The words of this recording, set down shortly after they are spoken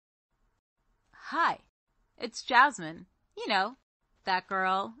Hi, it's Jasmine. You know, that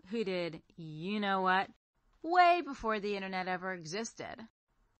girl who did you-know-what way before the internet ever existed.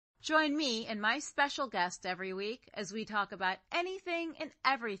 Join me and my special guest every week as we talk about anything and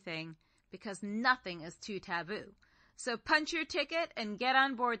everything because nothing is too taboo. So punch your ticket and get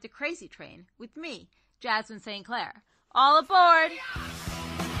on board the crazy train with me, Jasmine St. Clair. All aboard!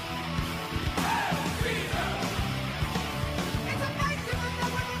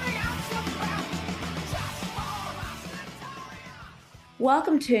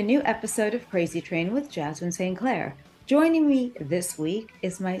 Welcome to a new episode of Crazy Train with Jasmine St. Clair. Joining me this week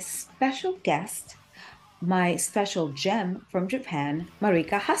is my special guest, my special gem from Japan,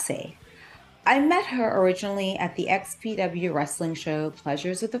 Marica Hase. I met her originally at the XPW wrestling show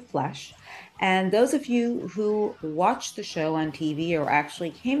Pleasures of the Flesh, and those of you who watched the show on TV or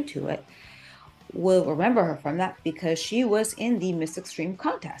actually came to it will remember her from that because she was in the Miss Extreme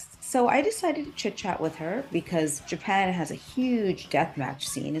contest. So I decided to chit chat with her because Japan has a huge deathmatch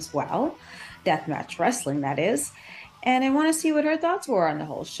scene as well, deathmatch wrestling that is, and I want to see what her thoughts were on the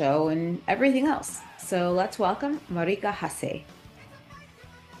whole show and everything else. So let's welcome Marica Hase.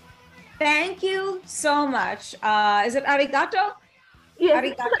 Thank you so much. Is it arigato? Yes.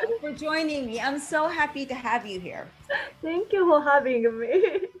 Arigato for joining me. I'm so happy to have you here. Thank you for having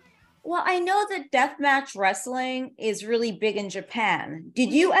me. Well, I know that deathmatch wrestling is really big in Japan.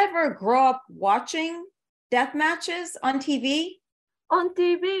 Did you ever grow up watching death matches on TV? On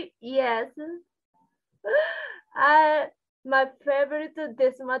TV, yes. My favorite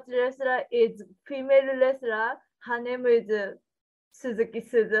deathmatch wrestler is female wrestler. Her name is Suzuki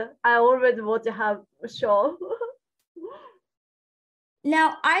Suzu. I always watch her show.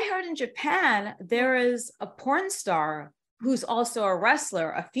 Now, I heard in Japan there is a porn star who's also a wrestler,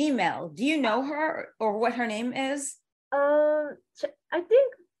 a female. Do you know her or what her name is? I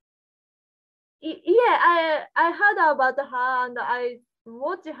think, yeah, I heard about her and I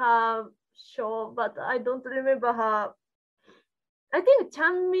watched her show, but I don't remember her. I think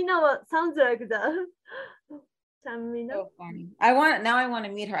Chanmina sounds like that. Chanmina. So funny. I want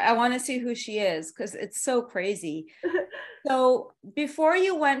to meet her. I want to see who she is because it's so crazy. So before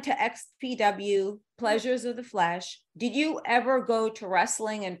you went to XPW, Pleasures of the Flesh, did you ever go to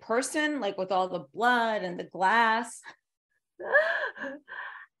wrestling in person, like with all the blood and the glass?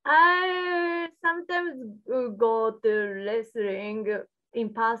 I sometimes go to wrestling in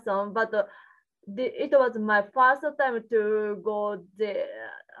person, but it was my first time to go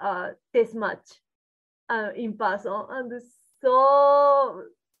this match in person, and so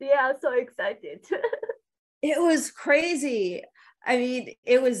yeah, so excited. It was crazy. I mean,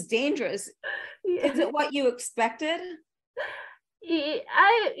 it was dangerous. Yeah. Is it what you expected?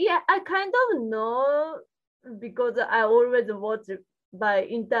 I kind of know because I always watch by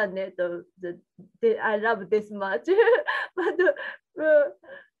internet. I love this much, but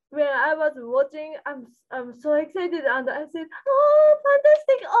when I was watching, I'm so excited, and I said, "Oh,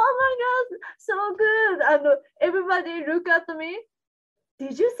 fantastic! Oh my God, so good!" And everybody look at me.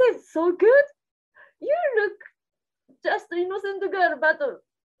 Did you say so good? You look just innocent girl, but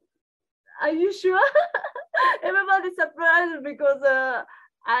are you sure? Everybody surprised because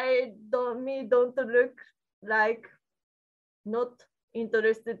I don't look like not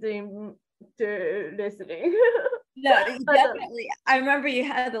interested in the wrestling. No, definitely. I remember you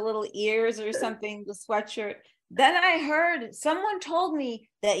had the little ears or something, the sweatshirt. Then I heard someone told me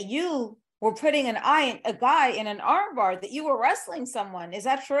that you were putting a guy in an armbar, that you were wrestling someone. Is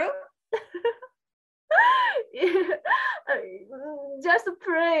that true? Just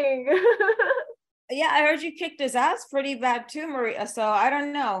praying. Yeah, I heard you kicked his ass pretty bad too, Maria. So I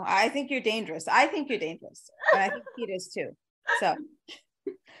don't know. I think you're dangerous. I think you're dangerous. And I think he is too.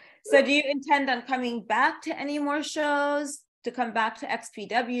 So do you intend on coming back to any more shows, to come back to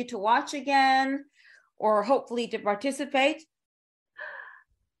XPW to watch again, or hopefully to participate?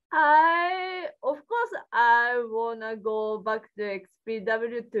 Of course, I wanna go back to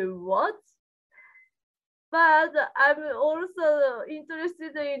XPW to watch, but I'm also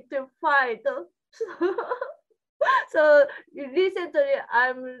interested in to fight. So recently,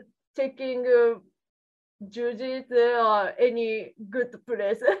 I'm taking jiu-jitsu or any good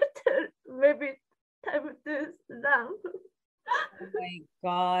place. Maybe time to learn. Oh my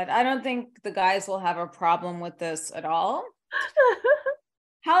God. I don't think the guys will have a problem with this at all.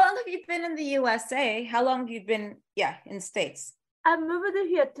 How long have you been in the USA? How long have you been, in States? I moved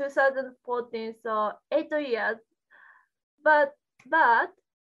here 2014, so 8 years. But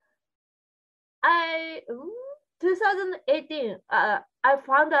 2018, I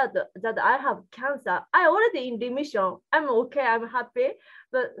found out that I have cancer. I already in remission. I'm okay. I'm happy.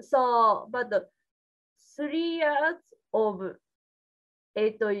 But 3 years of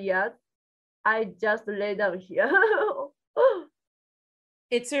 8 years, I just lay down here.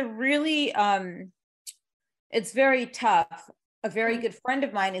 It's a really it's very tough. A very good friend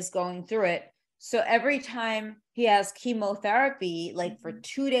of mine is going through it. So every time he has chemotherapy, like for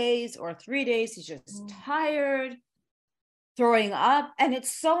 2 days or 3 days, he's just tired, throwing up, and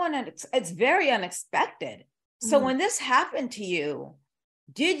it's it's very unexpected. So when this happened to you,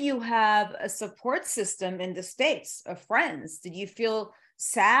 did you have a support system in the States of friends? Did you feel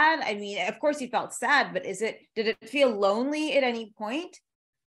sad? I mean, of course you felt sad, but did it feel lonely at any point?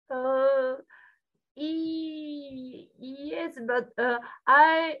 Yes, but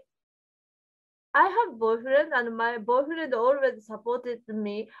I have boyfriend, and my boyfriend always supported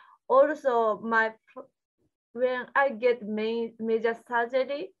me. Also, when I get major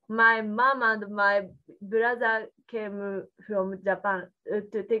surgery, my mom and my brother came from Japan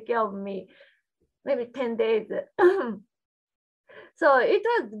to take care of me, maybe 10 days. So it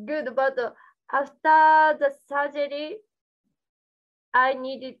was good, but after the surgery, I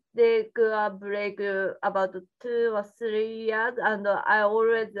needed to take a break about 2 or 3 years, and I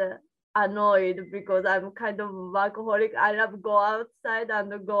always annoyed because I'm kind of workaholic. I love go outside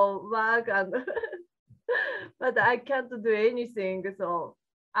and go work, and but I can't do anything. So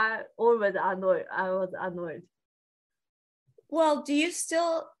I always annoyed. I was annoyed. Well, do you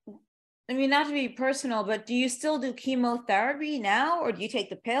still, I mean, not to be personal, but do you still do chemotherapy now, or do you take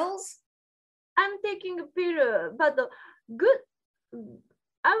the pills? I'm taking a pill, but good.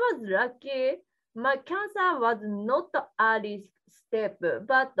 I was lucky. My cancer was not the early step,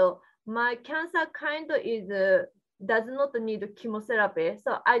 but my cancer kind is does not need chemotherapy.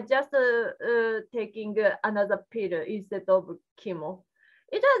 So I just taking another pill instead of chemo.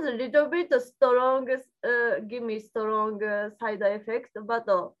 It has a little bit strong, give me strong side effects, but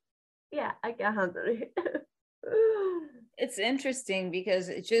yeah, I can handle it. It's interesting because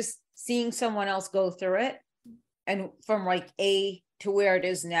it's just seeing someone else go through it, and from like A to where it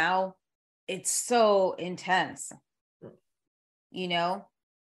is now, it's so intense, you know?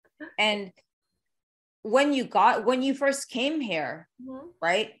 And when you first came here,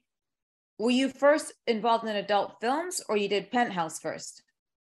 right? Were you first involved in adult films, or you did Penthouse first?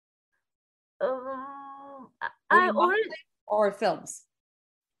 I already or films?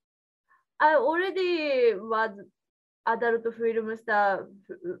 I already was adult film star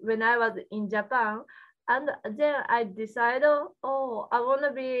when I was in Japan, and then I decided, oh, I want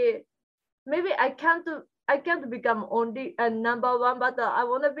to be. Maybe I can't become only number one, but I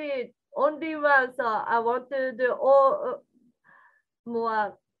want to be only one. So I want to do all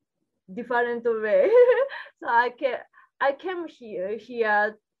more different way. So I came here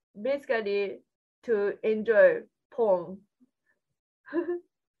basically to enjoy porn.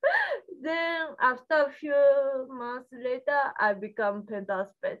 Then after a few months later, I become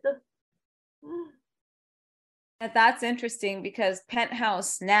penthouse pet. That's interesting because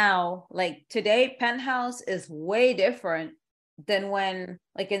Penthouse now, like today, Penthouse is way different than when,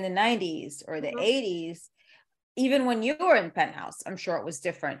 like in the 90s or the 80s. Even when you were in Penthouse, I'm sure it was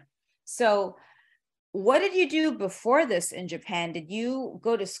different. So what did you do before this in Japan? Did you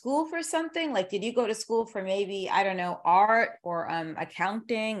go to school for something? Like, did you go to school for maybe, I don't know, art or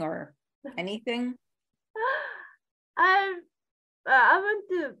accounting or anything? I went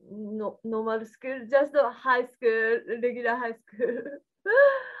to normal school, just a high school, regular high school,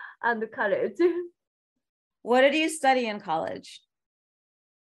 and college. What did you study in college?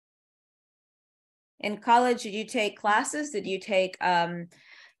 In college, did you take classes? Did you take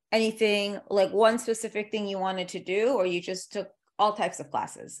anything, like one specific thing you wanted to do, or you just took all types of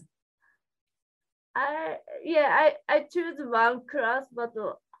classes? I choose one class, but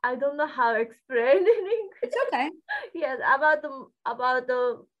I don't know how to explain in English. It's okay. Yes, about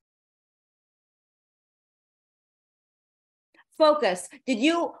the focus.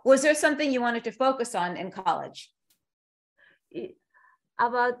 Was there something you wanted to focus on in college?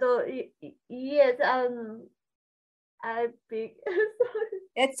 About the yes, I pick.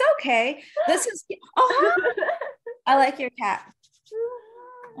 It's okay. This is I like your cat.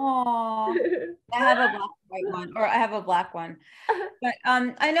 Oh, I have a black and white one, or I have a black one. But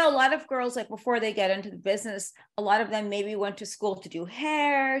I know a lot of girls, like before they get into the business, a lot of them maybe went to school to do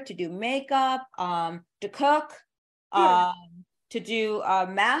hair, to do makeup, to cook, to do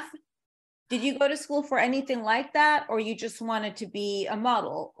math. Did you go to school for anything like that, or you just wanted to be a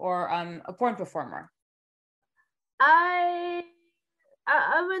model or a porn performer? I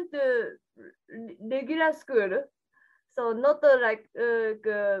went to regular school, so not like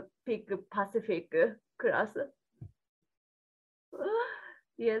pick Pacific class.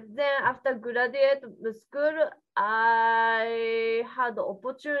 Yes, then after graduate school, I had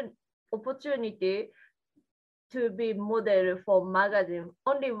opportunity to be model for magazine.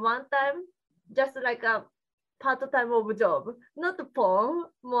 Only one time, just like a part-time of job, not porn,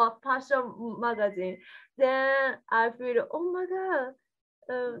 more fashion magazine. Then I feel, oh my God,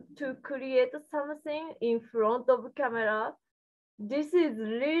 to create something in front of camera, this is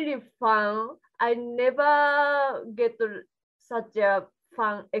really fun. I never get such a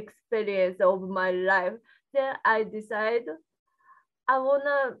fun experience of my life. Then I decide I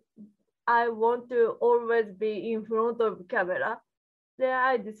wanna I want to always be in front of camera. Then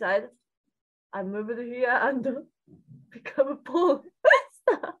I decide I moved here and become a porn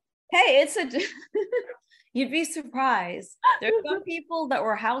star. Hey, you'd be surprised. There's some people that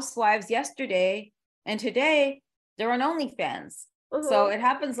were housewives yesterday, and today they're on OnlyFans. So Uh-huh. it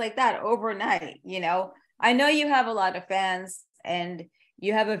happens like that overnight, you know. I know you have a lot of fans and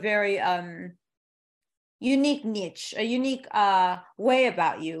you have a very unique niche, a unique way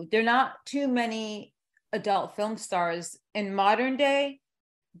about you. There are not too many adult film stars in modern day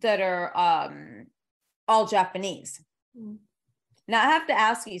that are all Japanese. Mm. Now I have to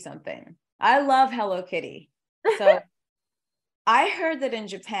ask you something. I love Hello Kitty. So I heard that in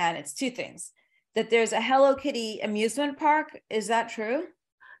Japan, it's two things. That there's a Hello Kitty amusement park. Is that true?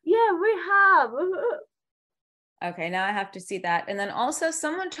 Yeah, we have. Okay, now I have to see that. And then also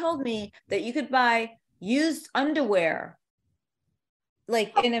someone told me that you could buy used underwear.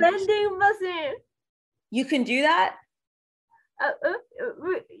 Like A in a vending machine. you can do that?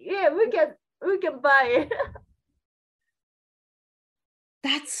 Yeah, we can buy it.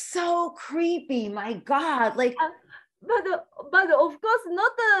 That's so creepy. My God. Like Uh, but of course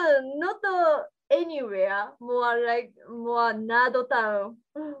not anywhere more like more Nado town.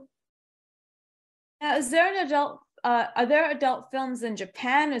 now, is there an adult are there adult films in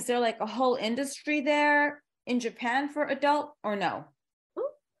Japan? Is there like a whole industry there in Japan for adult or no?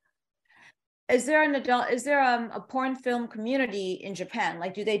 Is there a porn film community in Japan?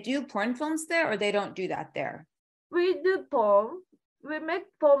 Like, do they do porn films there or they don't do that there? We do porn. We make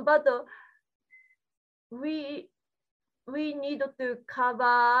porn, but we we need to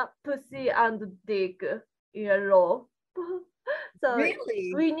cover pussy and dick in a row. So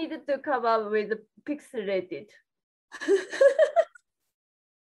Really? we need to cover with pixelated.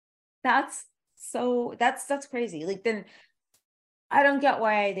 That's crazy. Like then I don't get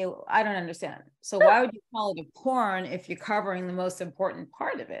why I don't understand. So why would you call it a porn if you're covering the most important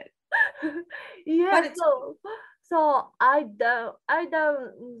part of it? Yeah, But it's so I done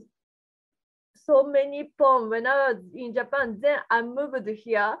so many porn when I was in Japan. Then I moved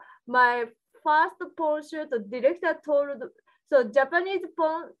here. My first porn shoot director told so Japanese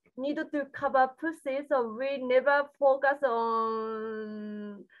porn need to cover pussy, so we never focus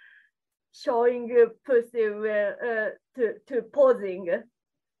on showing pussy to posing.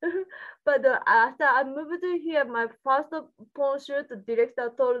 But after I moved here, my first porn shoot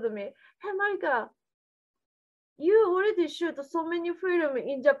director told me, "Hey, Marica, you already shoot so many film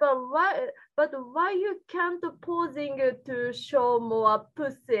in Japan. Why you can't posing to show more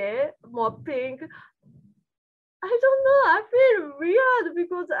pussy, more pink?" I don't know. I feel weird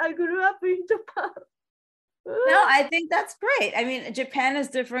because I grew up in Japan. no, I think that's great. I mean, Japan is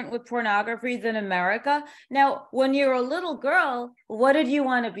different with pornography than America. Now, when you were a little girl, what did you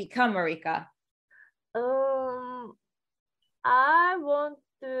want to become, Marika? um, I want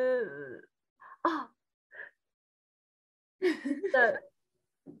to. Ah, the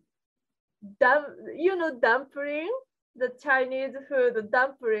dumpling, the Chinese food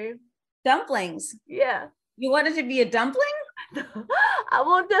dumpling. Dumplings. Yeah, You wanted to be a dumpling? I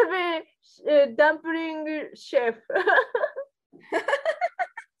want to be a dumpling chef.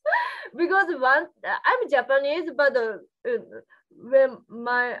 Because I'm Japanese, but when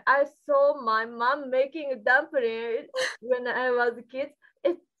I saw my mom making a dumpling when I was a kid,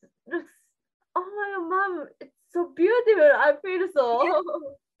 it looks, oh my mom, it's so beautiful. I feel so.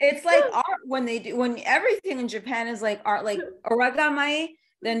 It's like art when everything in Japan is like art, like origami,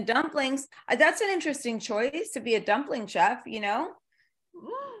 then dumplings. That's an interesting choice to be a dumpling chef, you know?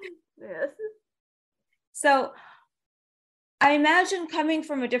 Yes. So I imagine coming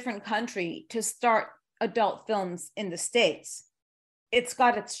from a different country to start adult films in the States, it's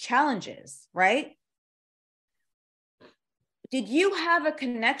got its challenges, right? Did you have a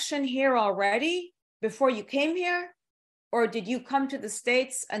connection here already before you came here? Or did you come to the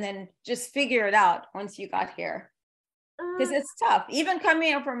States and then just figure it out once you got here? Because it's tough. Even coming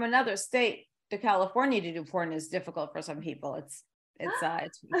here from another state to California to do porn is difficult for some people. It's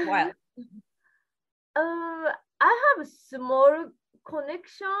wild. I have a small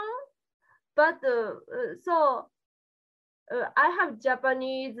connection, but so I have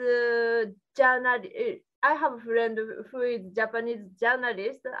Japanese journalist. I have a friend who is Japanese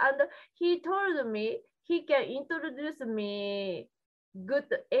journalist, and he told me he can introduce me good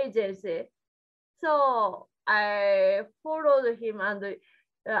agency. So I followed him, and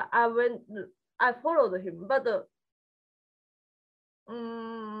I followed him, but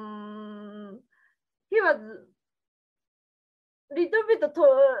he was little bit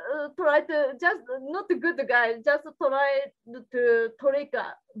try to just not a good guy, just try to trick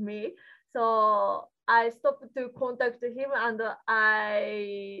me. So I stopped to contact him, and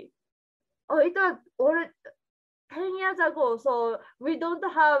it was already 10 years ago, so we don't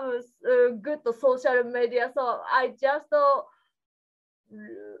have good social media, so I just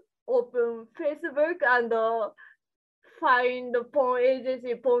open Facebook and find the porn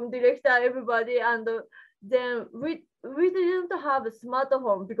agency, porn director, everybody, and then we didn't have a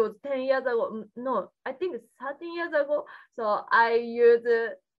smartphone because 10 years ago, no, I think 13 years ago. So I use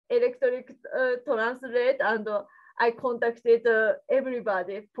electronic translate, and I contacted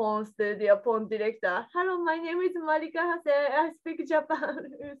everybody, porn studio, porn director. Hello, my name is Marica Hase. I speak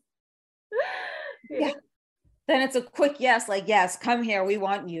Japanese. Yeah. Then it's a quick yes, like, yes, come here. We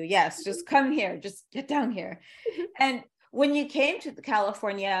want you. Yes, just come here. Just get down here. And when you came to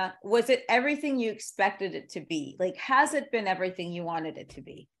California, was it everything you expected it to be? Like, has it been everything you wanted it to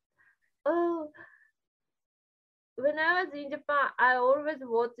be? Oh, when I was in Japan, I always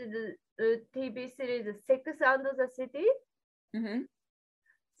watched the TV series Sex and the City. Mm-hmm.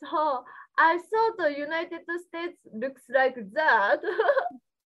 So I thought the United States looks like that.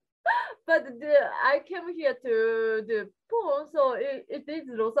 But I came here to the porn, so it is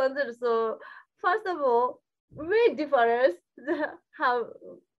Los Angeles. So first of all, way different how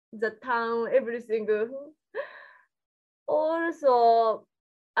the town, everything. Also,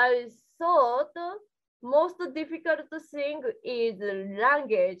 I thought most difficult thing is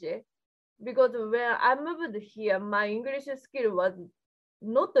language, because when I moved here, my English skill was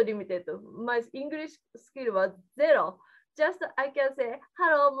not limited. My English skill was zero. Just I can say,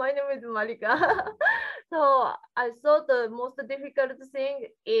 hello, my name is Marica. So I thought the most difficult thing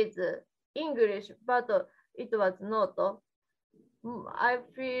is English, but it was not. I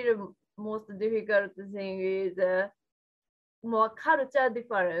feel most difficult thing is more culture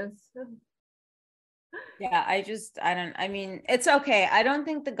difference. Yeah, I mean, it's okay. I don't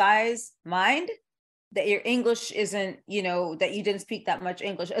think the guys mind that your English isn't, that you didn't speak that much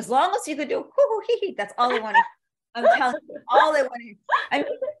English. As long as you could do hoo hee hee, that's all they want to. I'm telling you, all they want to. I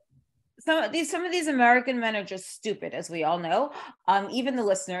mean, some of these American men are just stupid, as we all know. Even the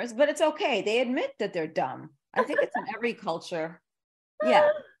listeners, but it's okay. They admit that they're dumb. I think it's in every culture. Yeah,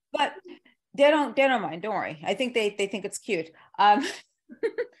 but they don't mind. Don't worry. I think they think it's cute. At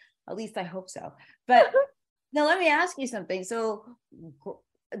least I hope so. But now let me ask you something. So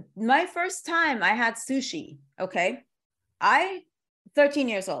my first time I had sushi, okay? 13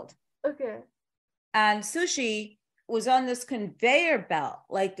 years old. Okay. And sushi was on this conveyor belt,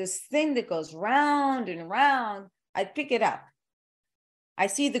 like this thing that goes round and round. I'd pick it up. I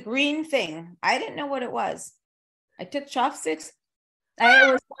see the green thing. I didn't know what it was. I took chopsticks.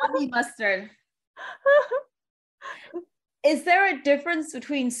 It was wasabi mustard. Is there a difference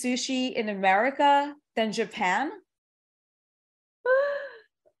between sushi in America than Japan?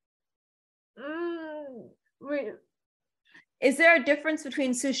 Is there a difference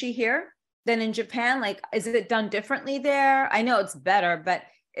between sushi here than in Japan? Like, is it done differently there? I know it's better, but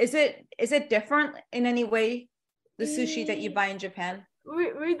is it different in any way, the sushi that you buy in Japan?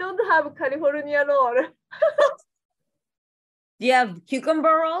 We don't have California roll. Do you have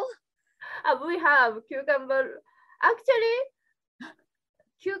cucumber roll? We have cucumber. Actually,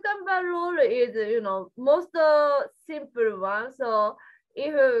 cucumber roll is, most simple one. So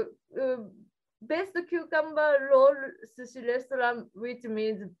if best cucumber roll sushi restaurant, which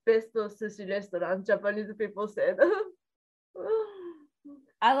means best sushi restaurant, Japanese people said.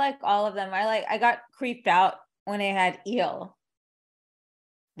 I like all of them. I got creeped out when I had eel.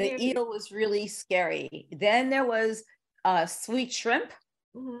 The eel was really scary. Then there was sweet shrimp.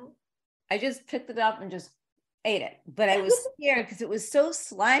 Mm-hmm. I just picked it up and just ate it, but I was scared because it was so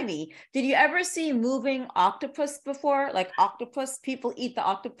slimy. Did you ever see moving octopus before? Like octopus, people eat the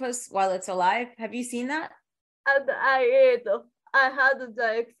octopus while it's alive. Have you seen that? And I ate. I had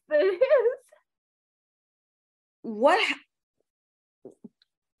the experience. What?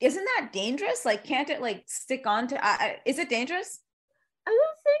 Isn't that dangerous? Like, can't it like stick onto? Is it dangerous? I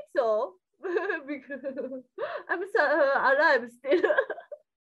don't think so. Because I'm alive still.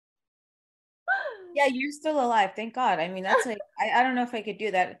 Yeah, you're still alive. Thank God. I mean, that's like, I don't know if I could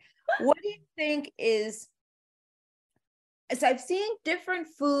do that. What do you think is, as I've seen different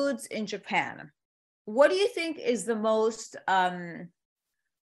foods in Japan, what do you think is the most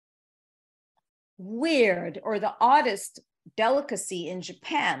weird or the oddest delicacy in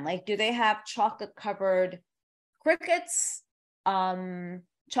Japan? Like, do they have chocolate covered crickets,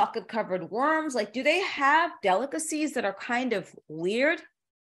 chocolate covered worms? Like, do they have delicacies that are kind of weird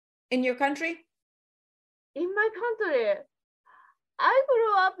in your country? In my country, I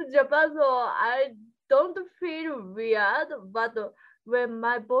grew up in Japan, so I don't feel weird. But when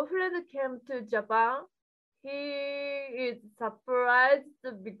my boyfriend came to Japan, he is surprised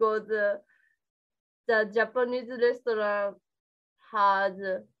because the Japanese restaurant has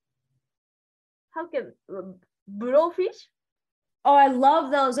how can blowfish. Oh, I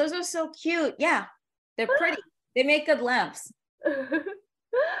love those. Those are so cute. Yeah, they're pretty. They make good lamps.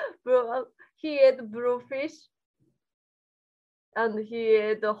 Bro, he ate blowfish and he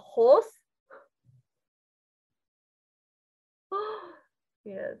ate a horse.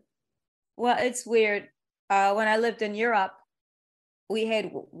 Yes. Well, it's weird. When I lived in Europe, we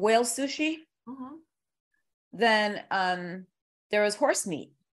had whale sushi. Mm-hmm. Then there was horse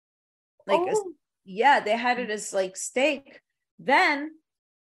meat. Like, yeah, they had it as like steak. Then,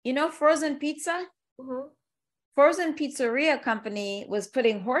 frozen pizza? Mm-hmm. Frozen pizzeria company was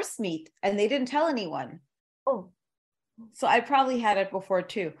putting horse meat and they didn't tell anyone. Oh. So I probably had it before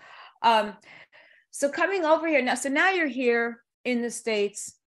too. So coming over here now, so now you're here in the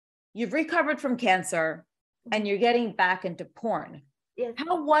States, you've recovered from cancer and you're getting back into porn. Yes.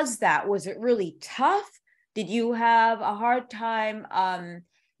 How was that? Was it really tough? Did you have a hard time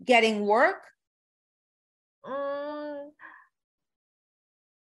getting work?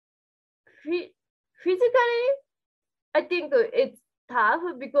 Physically, I think it's tough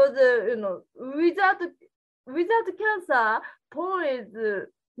because without cancer, porn is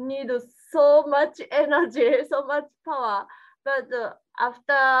need so much energy, so much power. But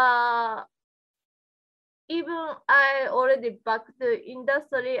after even I already back to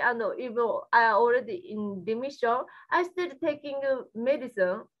industry and even I already in remission, I still taking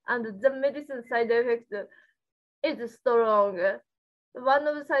medicine and the medicine side effect is strong. One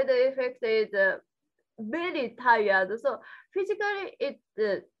of the side effects is very tired. So physically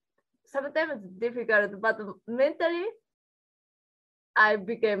it's sometimes difficult, but mentally I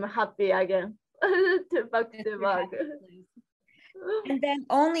became happy again to back to work. And then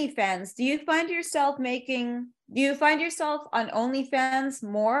OnlyFans, do you find yourself on OnlyFans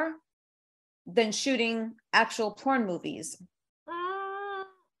more than shooting actual porn movies?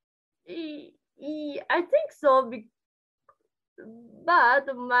 I think so, but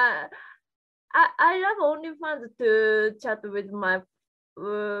I love OnlyFans to chat with my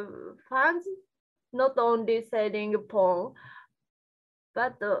fans, not only selling porn,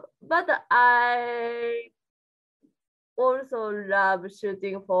 but I also love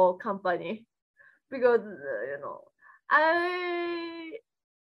shooting for company because I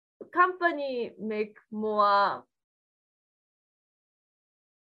company make more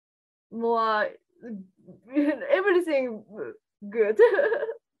everything good.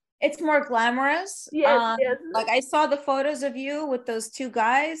 It's more glamorous. Yes, yes. Like I saw the photos of you with those two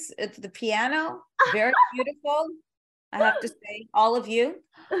guys at the piano. Very beautiful, I have to say, all of you.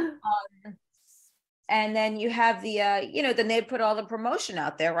 And then you have the, then they put all the promotion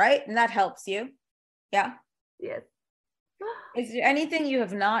out there, right? And that helps you. Yeah. Yes. Is there anything you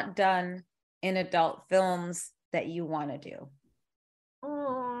have not done in adult films that you want to do?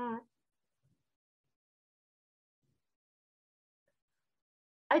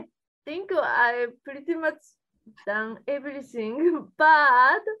 I think I pretty much done everything,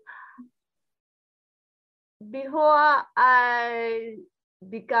 but before I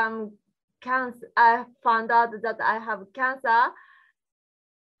become cancer, I found out that I have cancer.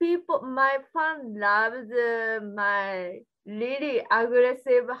 My fan loves my really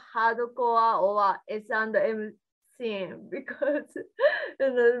aggressive hardcore or S&M scene because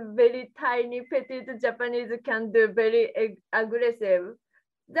very tiny petite Japanese can do very aggressive.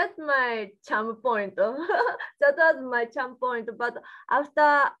 That's my charm point. That was my charm point. But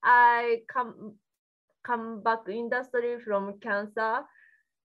after I come back industry from cancer,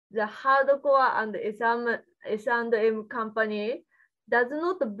 the hardcore and S&M company does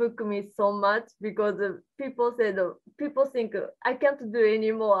not book me so much because people think I can't do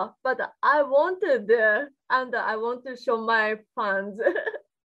anymore. But I wanted and I want to show my fans.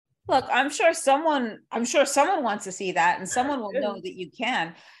 Look, I'm sure someone wants to see that and someone will know that you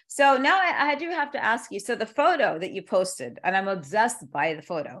can. So now I do have to ask you, so the photo that you posted, and I'm obsessed by the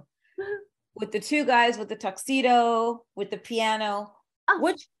photo. with the two guys with the tuxedo, with the piano.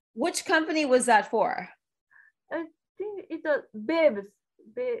 Oh. Which company was that for? I think it's a Babes.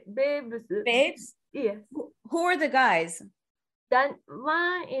 Babes. Babes? Yes. Who are the guys? Then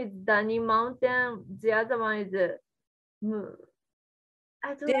one is Danny Mountain. The other one is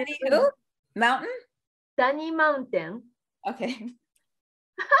I don't Danny know. who? Mountain? Danny Mountain. Okay.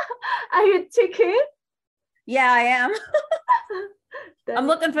 Are you checking? Yeah, I am. I'm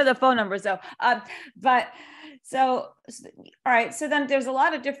looking for the phone numbers though. But so, all right. So then there's a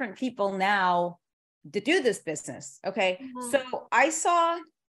lot of different people now to do this business. Okay. Mm-hmm. So I saw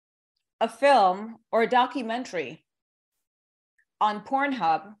a film or a documentary on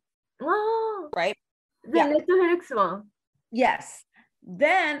Pornhub. Oh, right? the Netflix one. Yes.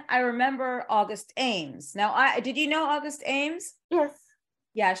 Then I remember August Ames. Now, did you know August Ames? Yes.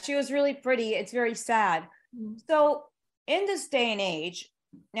 Yeah, she was really pretty. It's very sad. Mm-hmm. So in this day and age,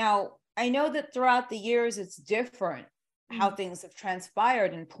 now I know that throughout the years it's different how things have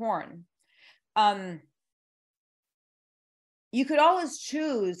transpired in porn. You could always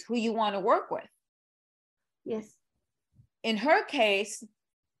choose who you want to work with. Yes. In her case,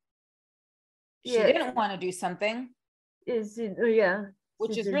 she didn't want to do something.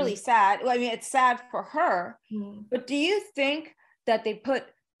 Which is really sad. Well, I mean, it's sad for her. But do you think that they put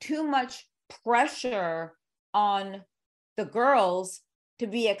too much pressure on the girls to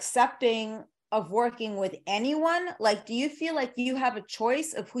be accepting of working with anyone? Like, do you feel like you have a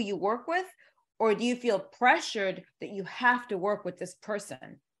choice of who you work with? Or do you feel pressured that you have to work with this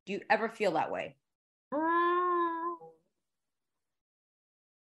person? Do you ever feel that way?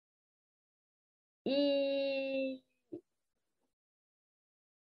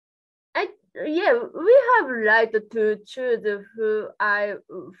 Yeah, we have right to choose who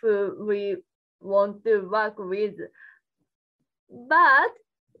we want to work with, but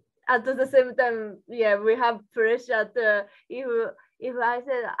at the same time, yeah, we have pressure to if I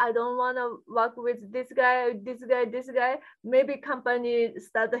said I don't want to work with this guy, maybe company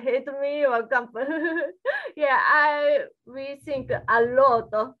start to hate me or company. Yeah, we think a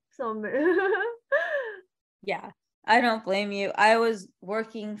lot of some. Yeah, I don't blame you. I was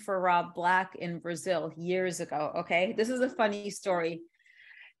working for Rob Black in Brazil years ago. Okay, this is a funny story,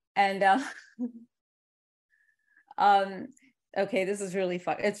 and okay, this is really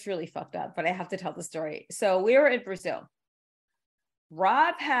it's really fucked up, but I have to tell the story. So we were in Brazil.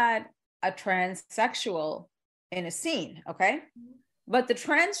 Rob had a transsexual in a scene, okay? But the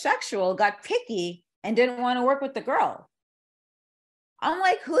transsexual got picky and didn't want to work with the girl. I'm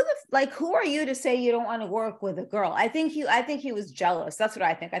like, who are you to say you don't want to work with a girl? I think he was jealous. That's what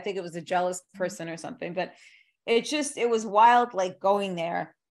I think. I think it was a jealous person or something. But it was wild, like going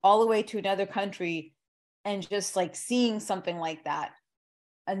there all the way to another country and just like seeing something like that.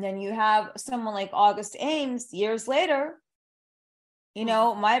 And then you have someone like August Ames years later, you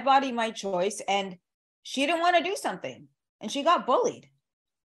know, my body, my choice. And she didn't want to do something and she got bullied.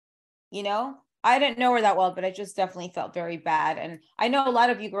 You know, I didn't know her that well, but I just definitely felt very bad. And I know a lot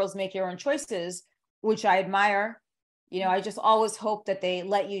of you girls make your own choices, which I admire. You know, I just always hope that they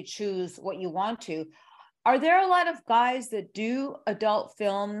let you choose what you want to. Are there a lot of guys that do adult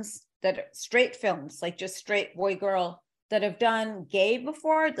films, that are straight films, like just straight boy girl, that have done gay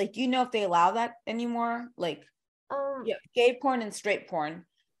before? Like, do you know if they allow that anymore? Like, yeah, gay porn and straight porn.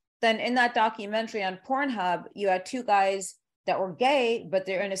 Then in that documentary on Pornhub, you had two guys that were gay, but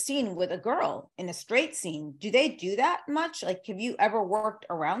they're in a scene with a girl in a straight scene. Do they do that much? Like, have you ever worked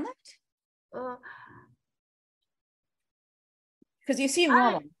around that? Because you seem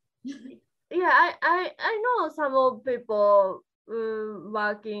normal. I know some of people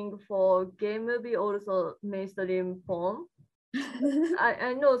working for gay movie, also mainstream porn.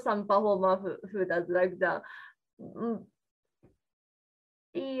 I know some performer who does like that.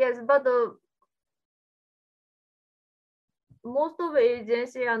 Yes, but most of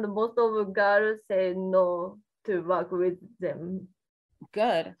agency and most of girls say no to work with them.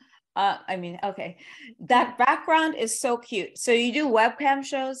 Good. I mean, okay. That background is so cute. So you do webcam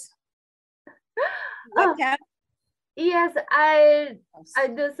shows? Webcam? Yes, I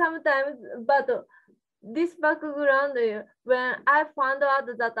do sometimes, but this background, when I found out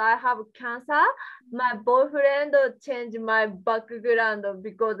that I have cancer, my boyfriend changed my background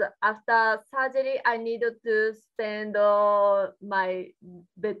because after surgery, I needed to spend my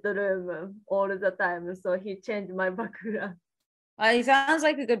bedroom all the time. So he changed my background. He sounds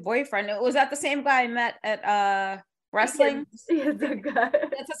like a good boyfriend. Was that the same guy I met at wrestling? Yes, the guy.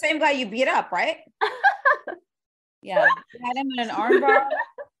 That's the same guy you beat up, right? Yeah, you had him in an armbar.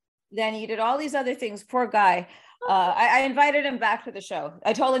 Then you did all these other things. Poor guy. I invited him back to the show.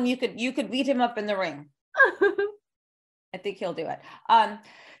 I told him you could beat him up in the ring. I think he'll do it.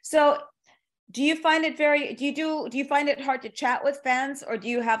 So do you find it do you find it hard to chat with fans, or do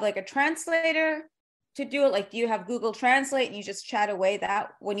you have like a translator to do it? Like, do you have Google Translate and you just chat away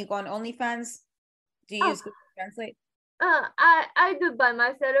that when you go on OnlyFans? Do you use Google Translate? I do by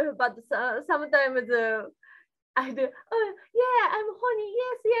myself, but sometimes I do. Oh yeah, I'm horny.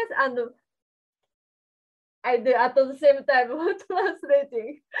 Yes, and I do at the same time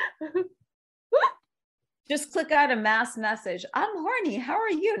translating. Just click out a mass message. I'm horny. How are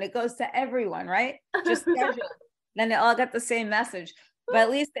you? And it goes to everyone, right? Just schedule. Then they all get the same message. But at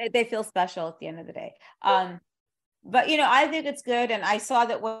least they feel special at the end of the day. But I think it's good. And I saw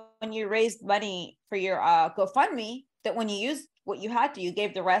that when you raised money for your GoFundMe, that when you used what you had to, you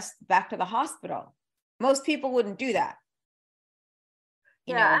gave the rest back to the hospital. Most people wouldn't do that.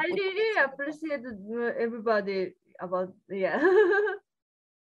 I really appreciate everybody about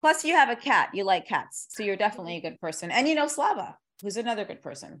Plus, you have a cat. You like cats, so you're definitely a good person. And Slava, who's another good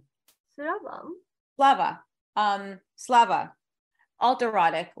person. Slava,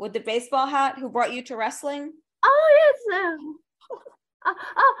 Alterotic with the baseball hat, who brought you to wrestling. Oh yes.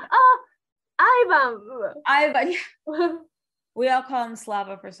 Ivan. We all call him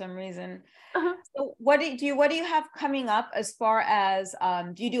Slava for some reason. So what do you have coming up as far as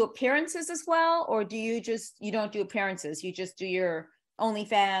do you do appearances as well, or do you don't do appearances? You just do your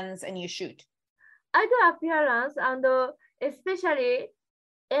OnlyFans and you shoot? I do appearance, and especially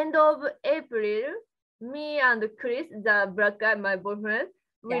end of April, me and Chris, the black guy, my boyfriend,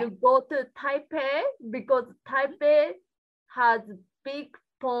 will go to Taipei because Taipei has big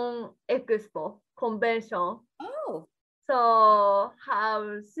porn expo convention. Oh. So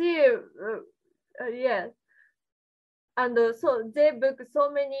yes. And so they book so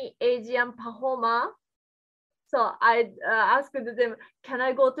many Asian performers. So I asked them, can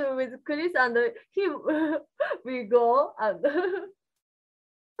I go to with Chris? And he we go. And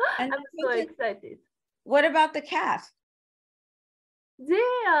I'm so excited. What about the cat?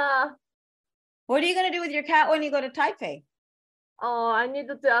 What are you going to do with your cat when you go to Taipei? Oh, I need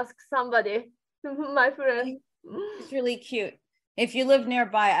to ask somebody, my friend. It's really cute. If you live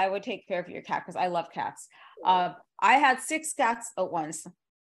nearby, I would take care of your cat because I love cats. I had 6 cats at once.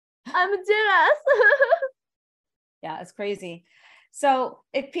 I'm jealous. Yeah, it's crazy. So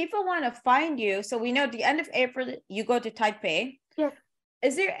if people want to find you, so we know at the end of April, you go to Taipei. Yes.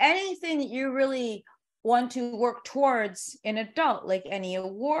 Is there anything that you really want to work towards in adult, like any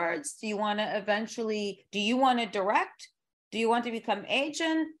awards? Do you want to direct? Do you want to become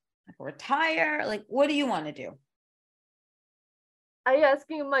agent? Retire? Like, what do you want to do? Are you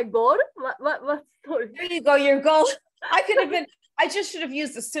asking my goal? What story? There you go, your goal. I just should have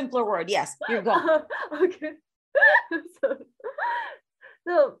used a simpler word. Yes, your goal. Okay. So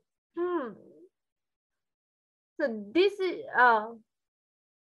this is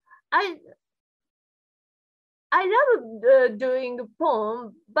I love doing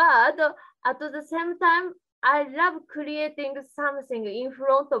porn, but at the same time I love creating something in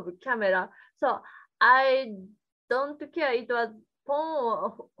front of camera. So I don't care it was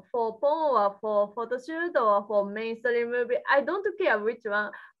porn or for photo shoot or for mainstream movie. I don't care which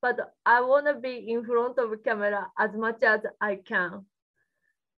one, but I want to be in front of camera as much as I can.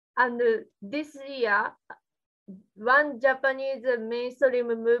 And this year, one Japanese mainstream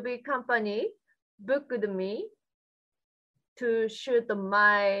movie company booked me to shoot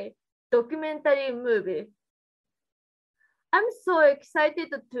my documentary movie. I'm so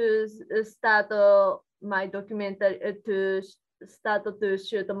excited to start my documentary to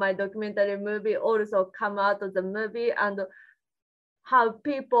shoot my documentary movie, also come out of the movie and how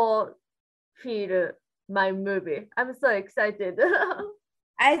people feel my movie. I'm so excited.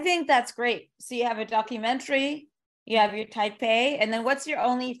 I think that's great. So you have a documentary, you have your Taipei, and then what's your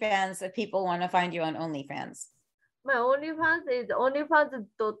OnlyFans if people want to find you on OnlyFans? My OnlyFans is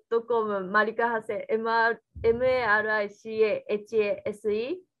onlyfans.com, Marica Hase, MARICAHASE.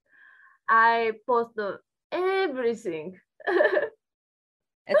 I post everything.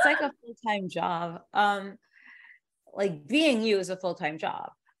 It's like a full-time job. Like being you is a full-time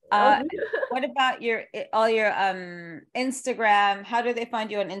job. What about all your Instagram? How do they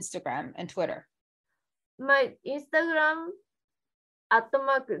find you on Instagram and Twitter? My Instagram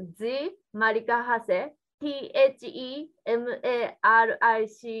 @Z Marica Hase, THEMARICAHASE.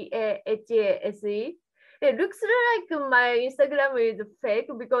 It looks like my Instagram is fake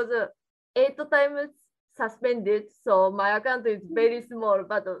because 8 times suspended, so my account is very small,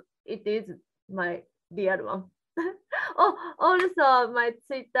 but it is my real one. Oh, also my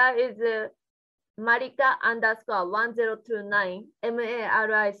Twitter is Marica underscore 1029,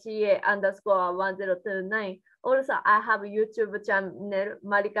 Marica underscore 1029. Also, I have a YouTube channel,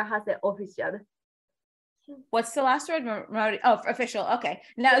 Marica Hase Official. What's the last word? Oh, official. Okay.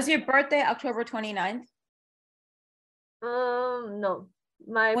 Now, is your birthday October 29th? No.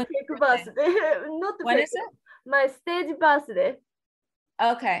 My When's fake your birthday. Not When fake. is it? My stage birthday.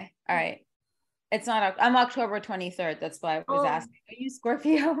 Okay. All right. It's not, I'm October 23rd. That's why I was asking. Are you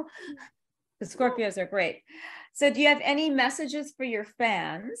Scorpio? The Scorpios are great. So do you have any messages for your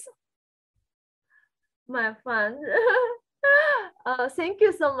fans? My fans. Thank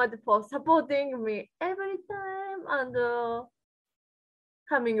you so much for supporting me every time and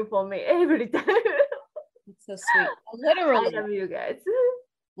coming for me every time. It's so sweet. Literally. I love you guys.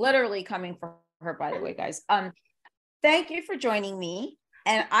 Literally coming for her, by the way, guys. Thank you for joining me.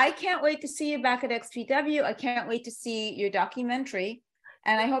 And I can't wait to see you back at XPW. I can't wait to see your documentary.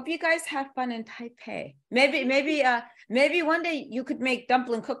 And I hope you guys have fun in Taipei. Maybe one day you could make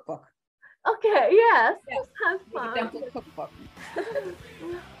dumpling cookbook. Okay, yes. Yeah. Have fun. Dumpling cookbook.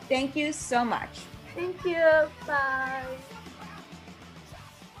 Thank you so much. Thank you. Bye.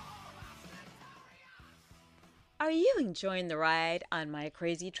 Are you enjoying the ride on my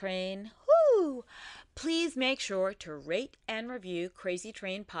crazy train? Woo! Please make sure to rate and review Crazy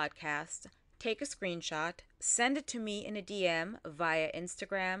Train Podcast. Take a screenshot, send it to me in a DM via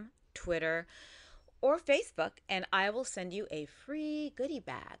Instagram, Twitter, or Facebook, and I will send you a free goodie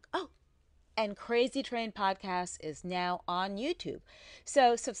bag. Oh, and Crazy Train Podcast is now on YouTube.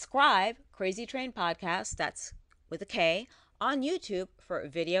 So subscribe, Crazy Train Podcast, that's with a K, on YouTube for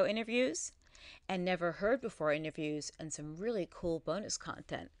video interviews and never heard before interviews and some really cool bonus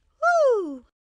content. Woo!